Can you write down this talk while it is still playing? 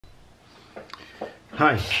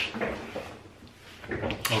Hi.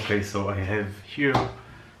 Okay, so I have here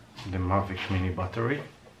the Mavic mini battery,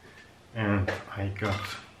 and I got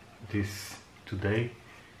this today.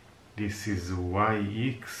 This is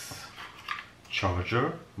YX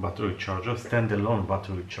charger, battery charger, standalone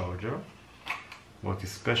battery charger. What is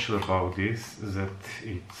special about this is that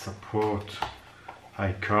it supports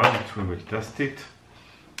high current. We will test it,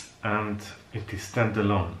 and it is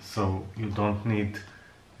standalone, so you don't need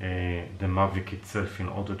the Mavic itself in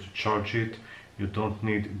order to charge it. You don't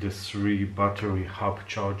need the 3 battery hub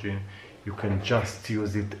charging. You can just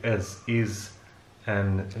use it as is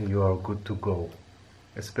and you are good to go,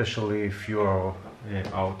 especially if you are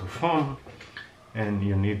out of home and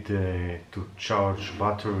you need to charge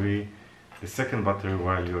battery, the second battery,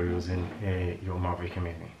 while you're using your Mavic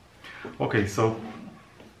Mini. Okay, so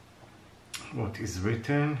what is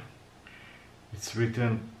written? It's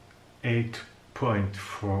written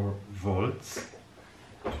 8.4 volts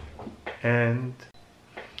and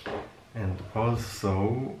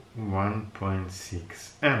also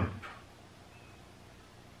 1.6 amp,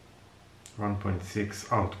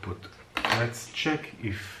 1.6 output. Let's check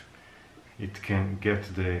if it can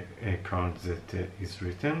get the current that is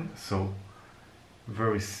written. So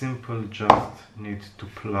very simple, just need to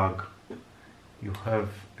plug. You have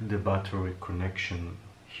the battery connection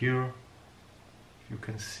here, you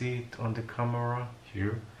can see it on the camera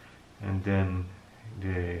here, and then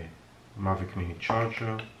the Mavic Mini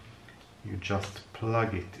charger. You just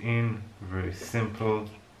plug it in, very simple,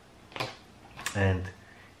 and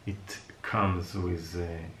it comes with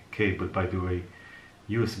a cable, by the way,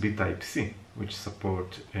 USB Type-C, which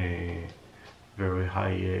support a very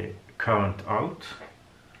high current out.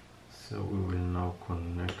 So we will now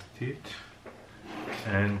connect it,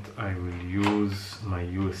 and I will use my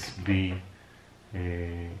USB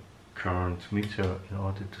current meter in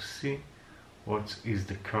order to see what is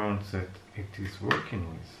the current that it is working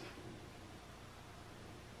with.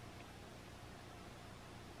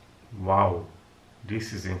 Wow,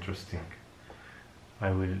 this is interesting.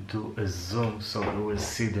 I will do a zoom so you will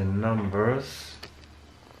see the numbers.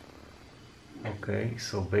 Okay,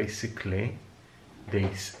 so basically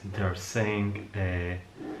they're saying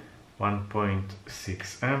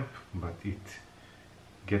 1.6 amp, but it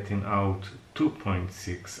getting out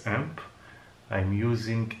 2.6 amp. I'm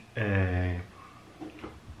using a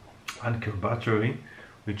Anker battery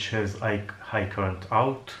which has high current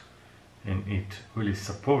out, and it really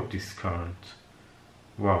supports this current.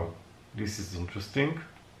 Wow, this is interesting.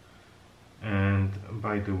 And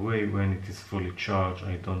by the way, when it is fully charged,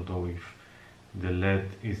 I don't know if the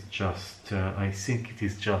LED is just I think it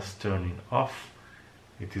is just turning off.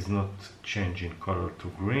 It is not changing color to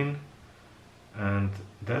green, and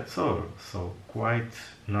that's all. So quite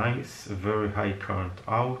nice, very high current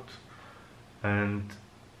out, and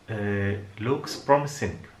looks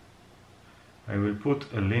promising. I will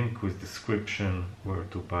put a link with description where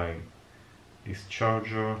to buy this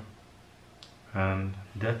charger, and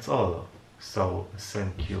that's all. So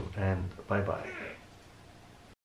thank you and bye bye.